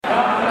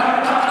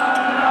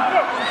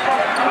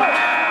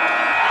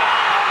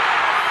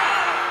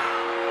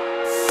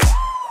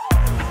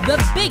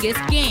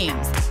biggest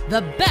games,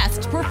 the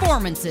best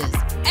performances,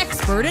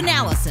 expert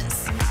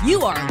analysis.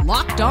 You are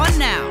Locked On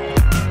Now.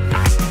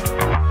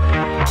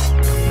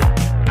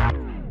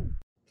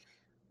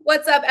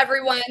 What's up,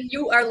 everyone?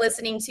 You are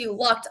listening to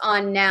Locked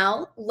On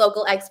Now,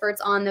 local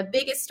experts on the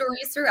biggest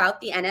stories throughout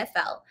the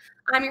NFL.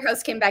 I'm your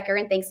host, Kim Becker,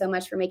 and thanks so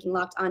much for making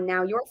Locked On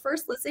Now your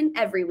first listen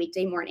every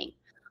weekday morning.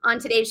 On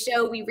today's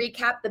show, we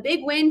recap the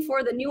big win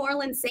for the New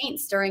Orleans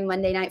Saints during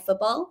Monday Night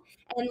Football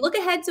and look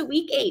ahead to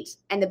Week 8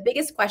 and the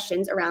biggest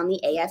questions around the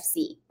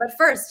AFC. But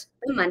first,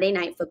 the Monday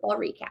Night Football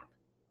recap.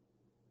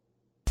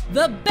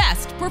 The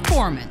best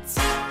performance.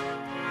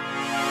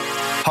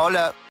 Hold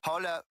up.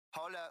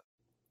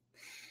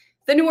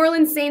 The New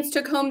Orleans Saints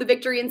took home the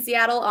victory in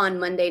Seattle on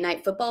Monday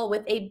Night Football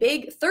with a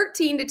big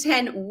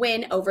 13-10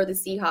 win over the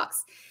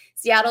Seahawks.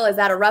 Seattle has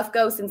had a rough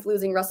go since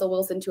losing Russell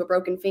Wilson to a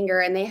broken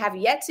finger, and they have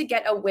yet to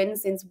get a win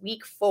since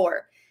Week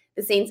 4.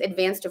 The Saints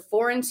advanced to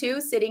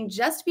 4-2, sitting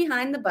just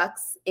behind the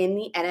Bucs in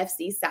the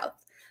NFC South.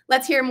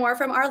 Let's hear more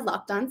from our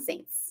Locked On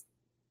Saints.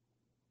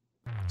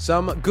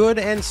 Some good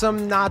and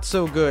some not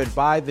so good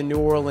by the New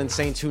Orleans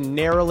Saints, who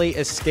narrowly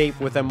escaped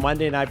with a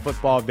Monday Night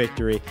Football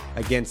victory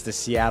against the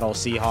Seattle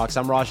Seahawks.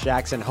 I'm Ross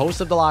Jackson,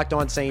 host of the Locked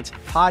On Saints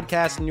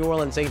podcast. New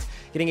Orleans Saints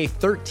getting a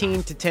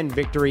 13-10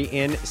 victory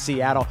in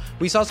Seattle.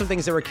 We saw some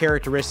things that were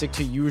characteristic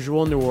to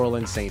usual New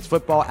Orleans Saints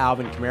football.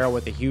 Alvin Kamara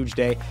with a huge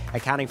day,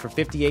 accounting for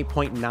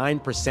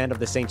 58.9% of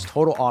the Saints'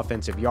 total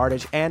offensive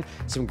yardage, and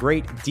some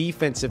great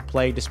defensive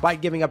play,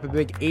 despite giving up a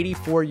big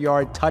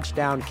 84-yard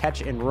touchdown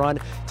catch and run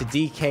to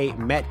DK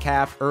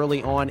Metcalf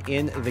early on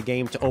in the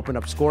game to open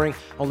up scoring.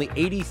 Only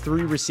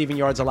 83 receiving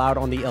yards allowed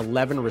on the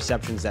 11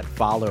 receptions that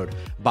followed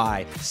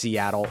by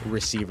Seattle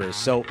receivers.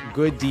 So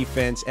good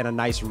defense and a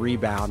nice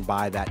rebound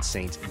by that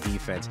Saints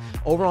defense.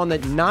 Over on the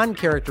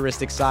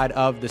non-characteristic side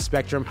of the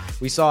spectrum,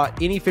 we saw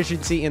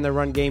inefficiency in the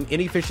run game,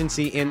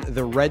 inefficiency in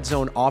the red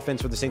zone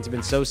offense, where the Saints have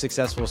been so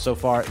successful so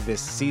far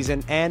this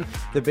season, and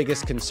the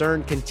biggest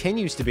concern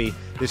continues to be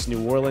this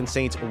New Orleans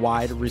Saints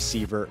wide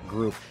receiver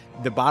group.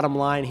 The bottom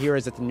line here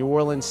is that the New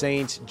Orleans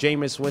Saints,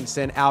 Jameis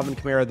Winston, Alvin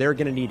Kamara, they're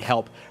going to need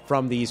help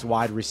from these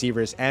wide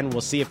receivers, and we'll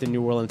see if the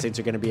New Orleans Saints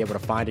are going to be able to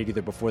find it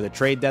either before the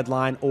trade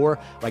deadline or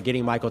by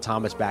getting Michael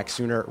Thomas back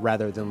sooner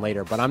rather than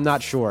later. But I'm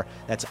not sure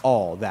that's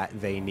all that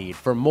they need.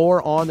 For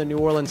more on the New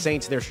Orleans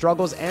Saints, their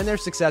struggles and their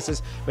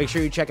successes, make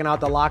sure you're checking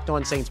out the Locked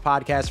On Saints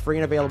podcast, free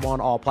and available on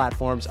all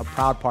platforms, a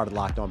proud part of the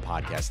Locked On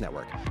Podcast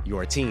Network,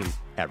 your team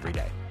every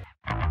day.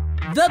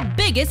 The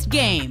biggest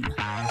game.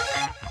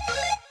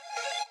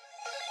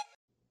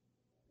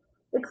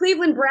 The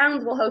Cleveland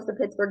Browns will host the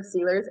Pittsburgh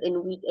Steelers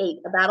in Week 8,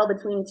 a battle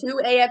between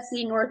two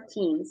AFC North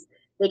teams.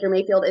 Baker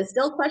Mayfield is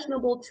still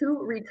questionable to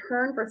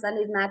return for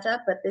Sunday's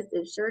matchup, but this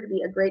is sure to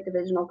be a great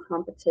divisional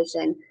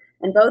competition.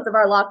 And both of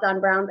our Locked On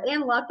Browns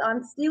and Locked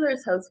On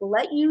Steelers hosts will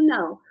let you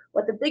know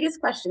what the biggest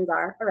questions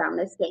are around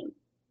this game.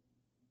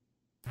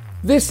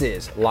 This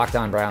is Locked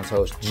On Browns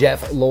host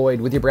Jeff Lloyd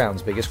with your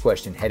Browns' biggest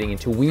question heading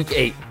into Week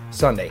 8,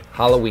 Sunday,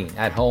 Halloween,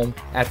 at home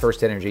at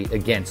First Energy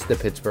against the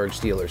Pittsburgh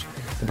Steelers.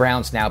 The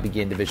Browns now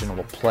begin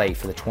divisional play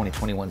for the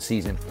 2021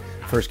 season.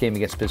 First game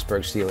against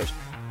Pittsburgh Steelers.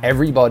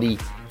 Everybody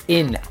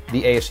in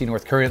the AFC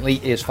North currently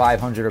is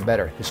 500 or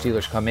better. The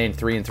Steelers come in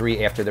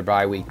 3-3 after their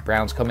bye week.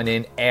 Browns coming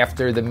in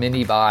after the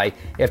mini bye,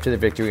 after the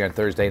victory on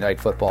Thursday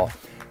Night Football.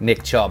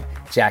 Nick Chubb,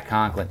 Jack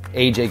Conklin,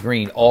 AJ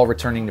Green, all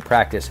returning to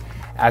practice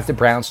as the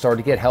Browns start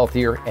to get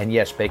healthier. And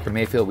yes, Baker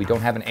Mayfield, we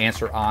don't have an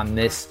answer on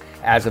this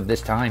as of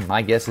this time.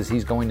 My guess is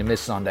he's going to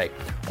miss Sunday.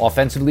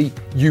 Offensively,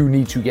 you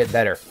need to get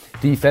better.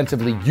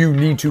 Defensively, you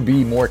need to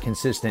be more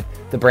consistent.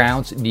 The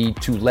Browns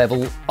need to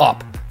level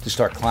up to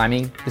start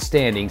climbing the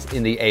standings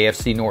in the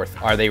AFC North.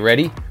 Are they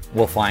ready?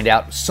 We'll find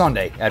out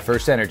Sunday at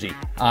First Energy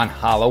on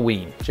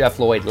Halloween. Jeff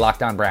Lloyd,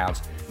 Locked On Browns.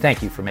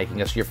 Thank you for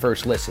making us your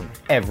first listen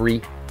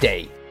every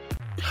day.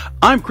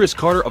 I'm Chris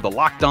Carter of the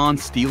Locked On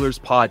Steelers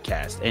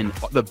podcast, and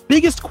the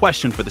biggest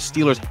question for the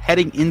Steelers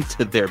heading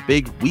into their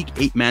big Week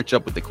 8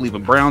 matchup with the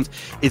Cleveland Browns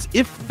is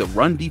if the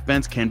run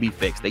defense can be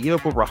fixed. They gave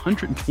up over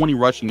 120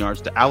 rushing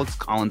yards to Alex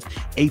Collins,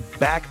 a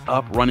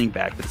backup running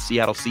back for the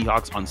Seattle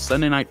Seahawks on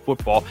Sunday Night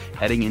Football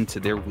heading into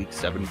their Week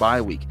 7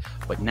 bye week.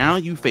 But now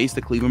you face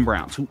the Cleveland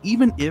Browns, who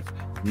even if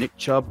Nick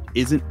Chubb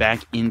isn't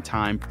back in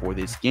time for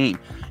this game,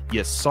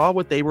 you saw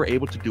what they were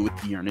able to do with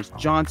Dearness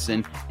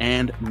Johnson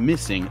and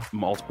missing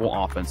multiple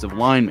offensive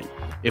linemen.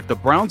 If the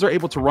Browns are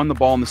able to run the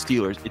ball on the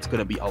Steelers, it's going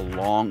to be a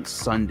long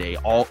Sunday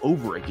all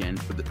over again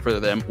for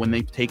them when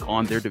they take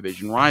on their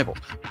division rival.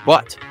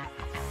 But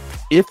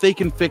if they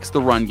can fix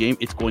the run game,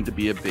 it's going to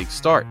be a big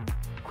start.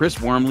 Chris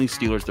Wormley,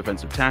 Steelers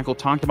defensive tackle,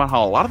 talked about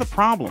how a lot of the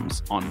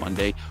problems on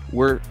Monday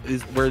were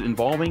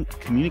involving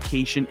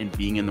communication and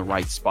being in the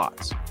right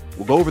spots.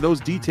 We'll go over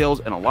those details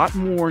and a lot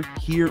more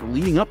here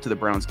leading up to the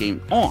Browns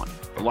game on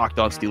the Locked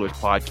On Steelers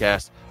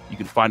podcast. You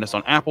can find us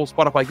on Apple,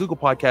 Spotify, Google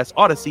Podcasts,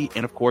 Odyssey,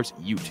 and of course,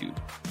 YouTube.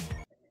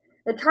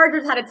 The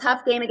Chargers had a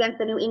tough game against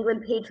the New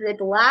England Patriots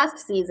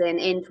last season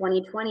in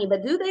 2020,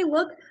 but do they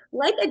look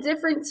like a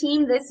different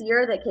team this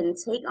year that can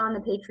take on the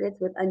Patriots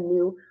with a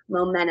new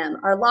momentum?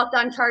 Our Locked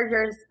On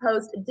Chargers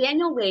host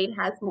Daniel Wade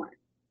has more.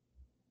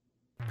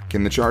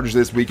 Can the Chargers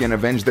this weekend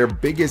avenge their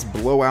biggest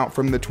blowout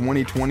from the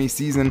 2020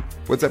 season?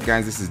 What's up,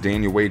 guys? This is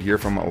Daniel Wade here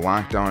from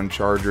Locked On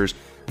Chargers.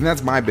 And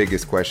that's my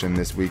biggest question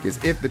this week,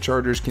 is if the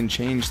Chargers can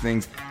change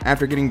things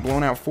after getting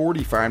blown out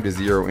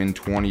 45-0 in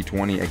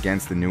 2020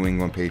 against the New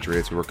England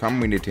Patriots, who were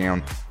coming to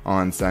town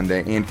on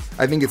Sunday. And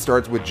I think it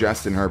starts with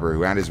Justin Herbert,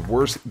 who had his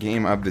worst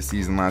game of the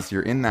season last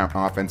year in that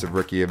Offensive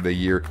Rookie of the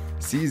Year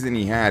season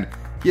he had.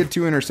 He had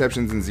 2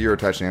 interceptions and 0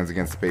 touchdowns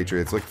against the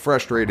Patriots, looked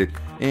frustrated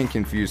and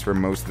confused for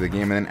most of the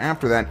game. And then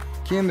after that,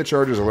 can the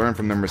Chargers learn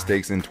from their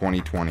mistakes in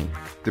 2020?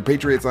 The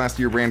Patriots last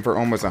year ran for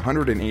almost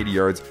 180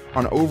 yards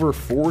on over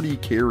 40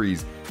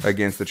 carries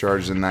against the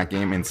Chargers in that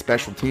game. And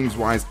special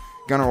teams-wise,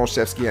 Gunnar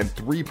Olszewski had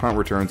 3 punt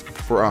returns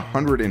for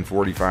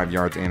 145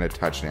 yards and a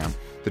touchdown.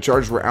 The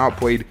Chargers were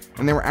outplayed,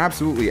 and they were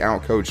absolutely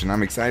outcoached, and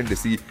I'm excited to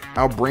see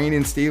how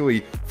Brandon Staley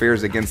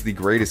fares against the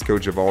greatest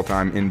coach of all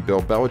time in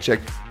Bill Belichick,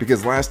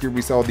 because last year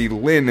we saw the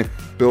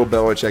Lynn-Bill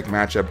Belichick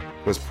matchup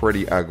was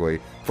pretty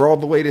ugly. For all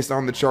the latest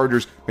on the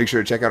Chargers, make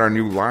sure to check out our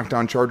new Locked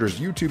On Chargers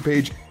YouTube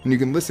page, and you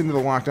can listen to the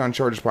Locked On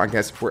Chargers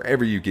podcast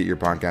wherever you get your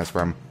podcast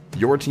from.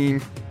 Your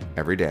team,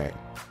 every day.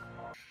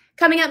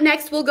 Coming up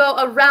next, we'll go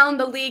around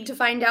the league to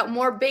find out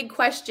more big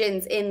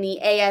questions in the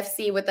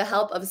AFC with the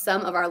help of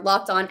some of our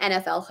Locked On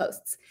NFL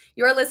hosts.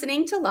 You're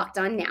listening to Locked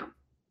On Now.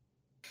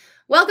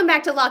 Welcome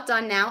back to Locked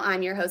On Now.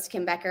 I'm your host,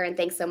 Kim Becker, and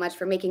thanks so much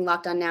for making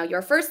Locked On Now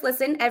your first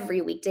listen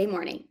every weekday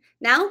morning.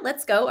 Now,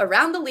 let's go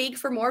around the league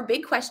for more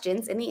big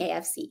questions in the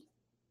AFC.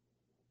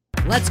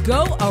 Let's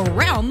go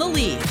around the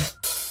league.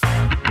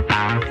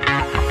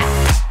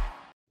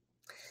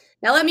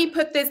 Now, let me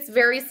put this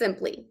very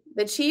simply.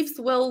 The Chiefs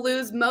will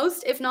lose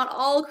most, if not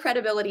all,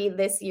 credibility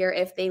this year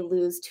if they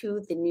lose to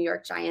the New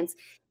York Giants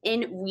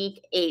in Week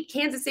 8.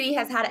 Kansas City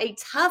has had a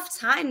tough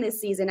time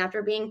this season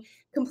after being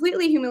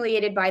completely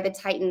humiliated by the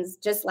Titans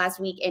just last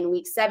week in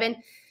Week 7.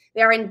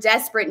 They are in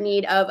desperate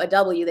need of a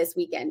W this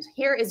weekend.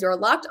 Here is your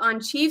Locked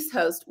On Chiefs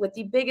host with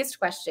the biggest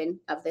question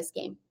of this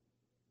game.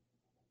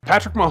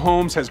 Patrick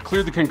Mahomes has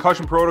cleared the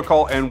concussion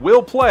protocol and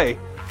will play,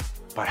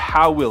 but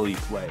how will he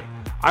play?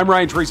 I'm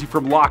Ryan Tracy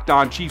from Locked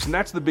On Chiefs, and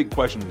that's the big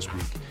question this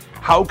week.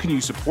 How can you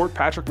support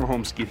Patrick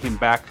Mahomes to get him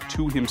back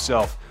to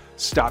himself,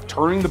 stop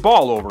turning the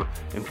ball over,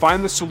 and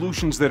find the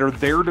solutions that are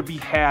there to be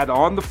had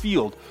on the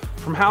field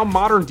from how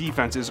modern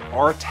defenses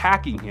are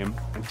attacking him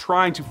and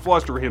trying to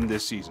fluster him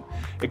this season?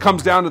 It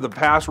comes down to the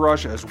pass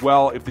rush as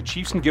well. If the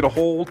Chiefs can get a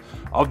hold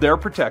of their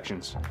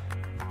protections,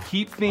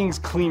 keep things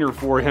cleaner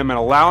for him, and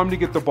allow him to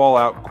get the ball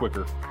out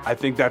quicker, I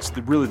think that's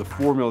really the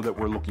formula that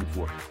we're looking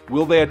for.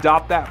 Will they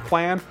adopt that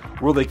plan?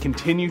 Will they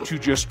continue to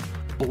just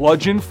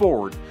bludgeon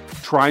forward,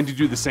 trying to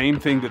do the same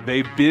thing that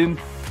they've been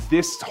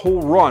this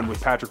whole run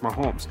with Patrick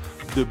Mahomes?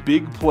 The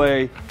big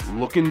play,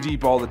 looking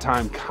deep all the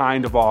time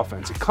kind of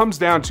offense. It comes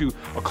down to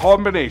a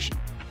combination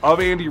of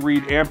Andy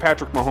Reid and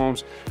Patrick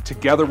Mahomes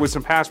together with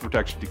some pass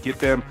protection to get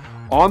them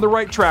on the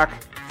right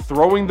track,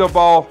 throwing the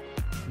ball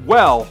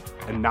well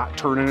and not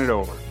turning it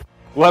over.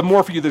 We'll have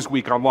more for you this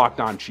week on Locked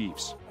On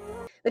Chiefs.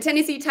 The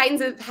Tennessee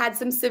Titans have had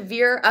some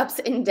severe ups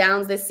and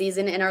downs this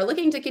season and are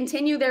looking to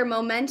continue their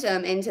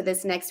momentum into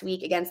this next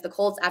week against the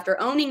Colts after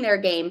owning their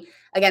game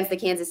against the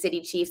Kansas City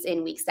Chiefs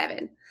in Week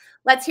 7.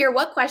 Let's hear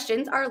what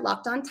questions our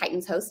Locked On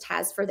Titans host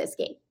has for this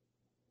game.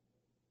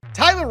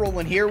 Tyler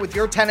Rowland here with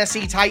your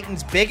Tennessee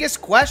Titans'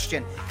 biggest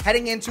question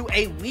heading into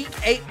a Week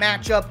 8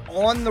 matchup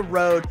on the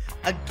road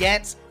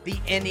against the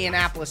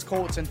Indianapolis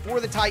Colts. And for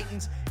the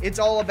Titans, it's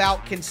all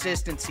about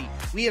consistency.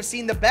 We have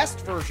seen the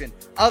best version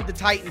of the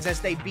Titans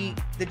as they beat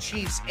the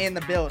Chiefs and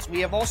the Bills.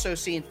 We have also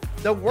seen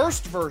the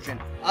worst version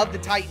of the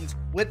Titans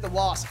with the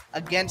loss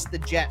against the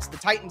Jets. The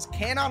Titans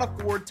cannot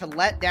afford to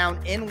let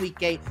down in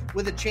Week 8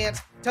 with a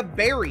chance to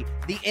bury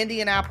the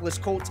Indianapolis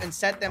Colts and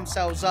set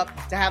themselves up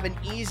to have an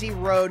easy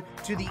road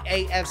to the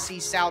AFC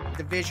South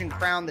Division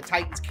crown. The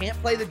Titans can't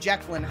play the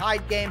Jekyll and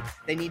Hyde game.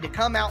 They need to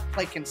come out,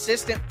 play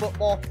consistent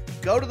football,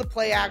 go to the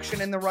play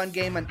action in the run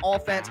game and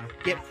offense,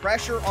 get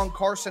pressure on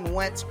Carson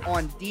Wentz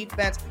on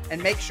defense,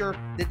 and make sure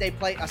that they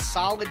play a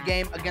solid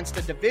game against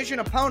a division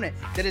opponent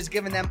that has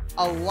given them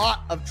a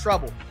lot of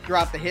trouble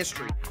throughout the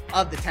history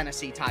of the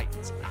Tennessee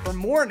Titans. For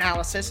more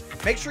analysis,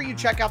 make sure you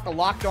check out the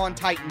Locked On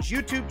Titans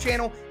YouTube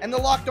channel and the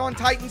Locked On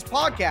Titans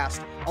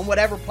podcast on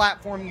whatever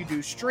platform you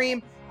do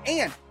stream.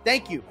 And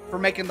thank you for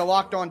making the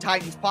Locked On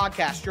Titans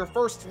podcast your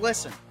first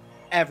listen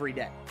every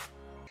day.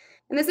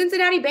 And the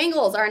Cincinnati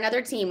Bengals are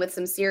another team with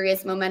some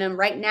serious momentum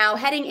right now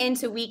heading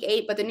into Week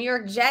 8, but the New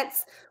York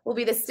Jets will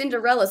be the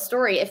Cinderella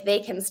story if they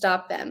can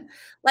stop them.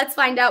 Let's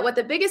find out what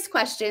the biggest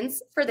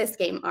questions for this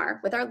game are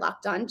with our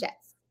Locked On Jets.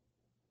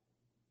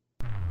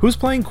 Who's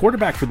playing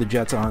quarterback for the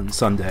Jets on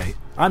Sunday?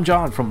 I'm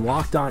John from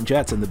Locked On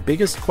Jets, and the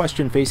biggest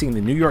question facing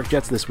the New York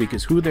Jets this week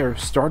is who their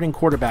starting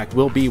quarterback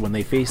will be when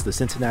they face the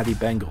Cincinnati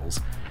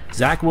Bengals.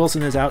 Zach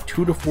Wilson is out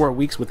 2 to 4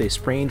 weeks with a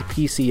sprained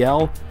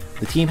PCL.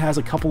 The team has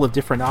a couple of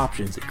different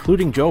options,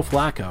 including Joe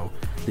Flacco.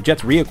 The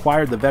Jets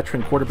reacquired the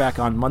veteran quarterback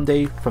on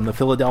Monday from the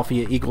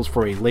Philadelphia Eagles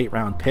for a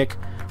late-round pick.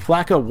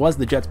 Flacco was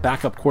the Jets'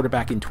 backup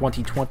quarterback in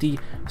 2020,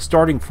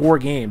 starting 4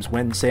 games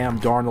when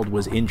Sam Darnold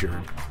was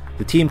injured.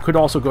 The team could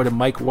also go to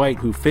Mike White,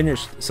 who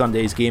finished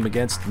Sunday's game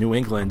against New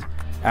England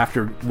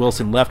after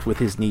Wilson left with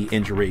his knee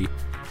injury.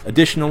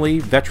 Additionally,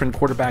 veteran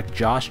quarterback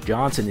Josh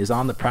Johnson is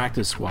on the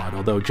practice squad,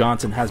 although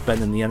Johnson has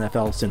been in the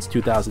NFL since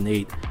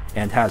 2008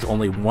 and has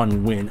only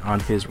one win on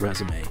his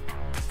resume.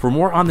 For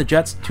more on the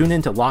Jets, tune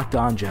in to Locked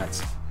On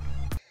Jets.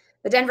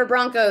 The Denver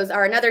Broncos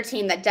are another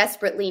team that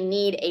desperately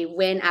need a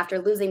win after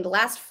losing the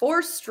last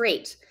 4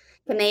 straight.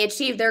 Can they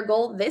achieve their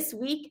goal this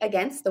week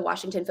against the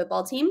Washington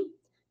football team?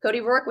 Cody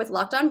Rourke with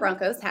Locked On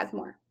Broncos has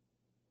more.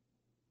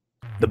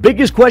 The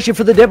biggest question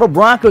for the Denver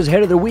Broncos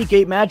ahead of their Week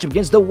 8 matchup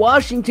against the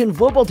Washington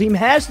football team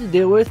has to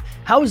deal with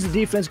how is the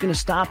defense going to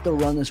stop the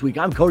run this week.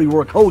 I'm Cody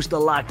Rourke, host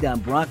of Locked On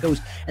Broncos,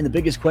 and the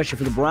biggest question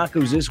for the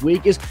Broncos this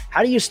week is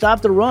how do you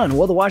stop the run?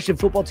 Well, the Washington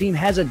football team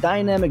has a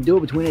dynamic duo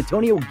between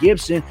Antonio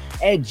Gibson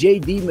and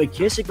J.D.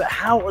 McKissic, but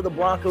how are the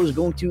Broncos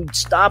going to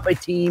stop a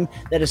team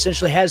that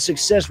essentially has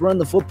success running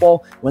the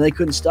football when they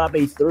couldn't stop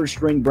a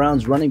third-string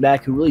Browns running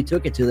back who really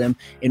took it to them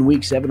in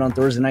Week 7 on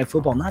Thursday Night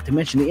Football? Not to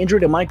mention the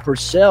injury to Mike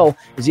Purcell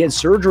as he had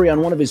surgery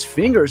on one of his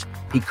fingers.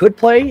 He could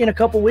play in a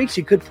couple weeks.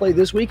 He could play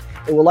this week.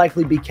 It will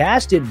likely be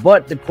casted,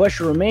 but the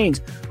question remains,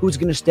 who's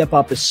going to step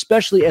up,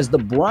 especially as the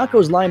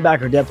Broncos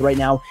linebacker depth right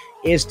now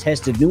is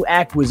tested. New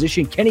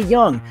acquisition, Kenny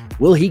Young.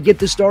 Will he get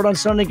the start on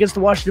Sunday against the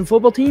Washington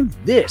football team?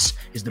 This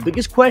is the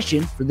biggest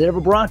question for the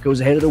Denver Broncos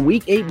ahead of the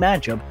Week 8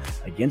 matchup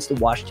against the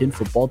Washington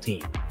football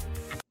team.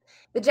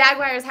 The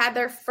Jaguars had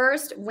their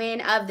first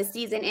win of the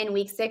season in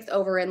Week 6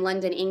 over in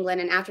London,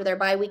 England, and after their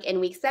bye week in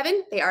Week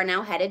 7, they are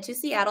now headed to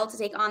Seattle to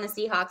take on the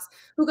Seahawks,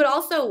 who could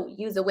also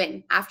use a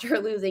win after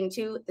losing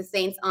to the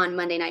Saints on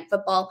Monday Night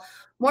Football.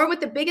 More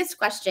with the biggest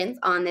questions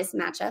on this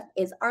matchup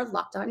is our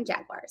Locked On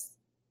Jaguars.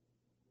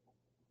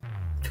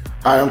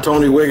 Hi, I'm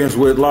Tony Wiggins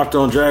with Locked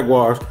On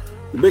Jaguars.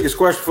 The biggest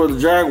question for the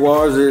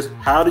Jaguars is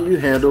how do you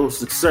handle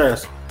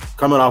success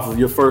coming off of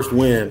your first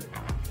win,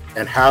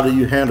 and how do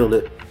you handle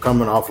it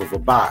coming off of a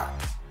bye?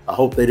 I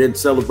hope they didn't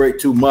celebrate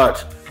too much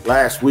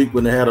last week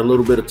when they had a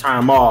little bit of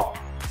time off,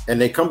 and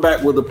they come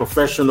back with a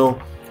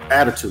professional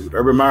attitude.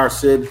 Urban Meyer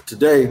said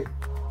today,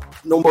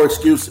 no more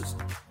excuses.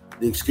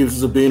 The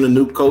excuses of being a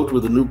new coach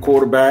with a new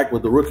quarterback,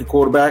 with a rookie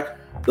quarterback,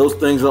 those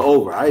things are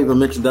over. I even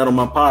mentioned that on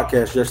my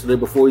podcast yesterday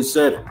before he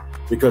said it,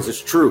 because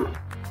it's true.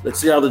 Let's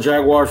see how the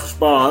Jaguars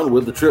respond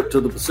with the trip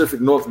to the Pacific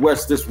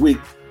Northwest this week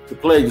to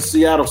play the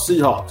Seattle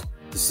Seahawks,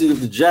 to see if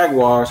the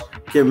Jaguars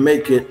can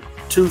make it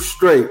 2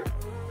 straight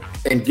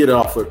and get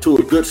off to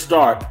a good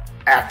start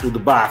after the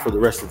bye for the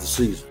rest of the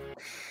season.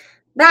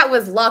 That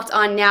was Locked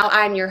On Now.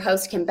 I'm your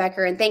host, Kim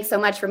Becker, and thanks so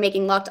much for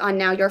making Locked On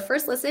Now your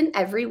first listen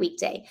every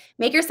weekday.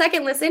 Make your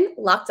second listen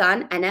Locked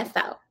On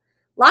NFL.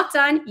 Locked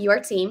On, your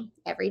team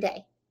every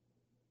day.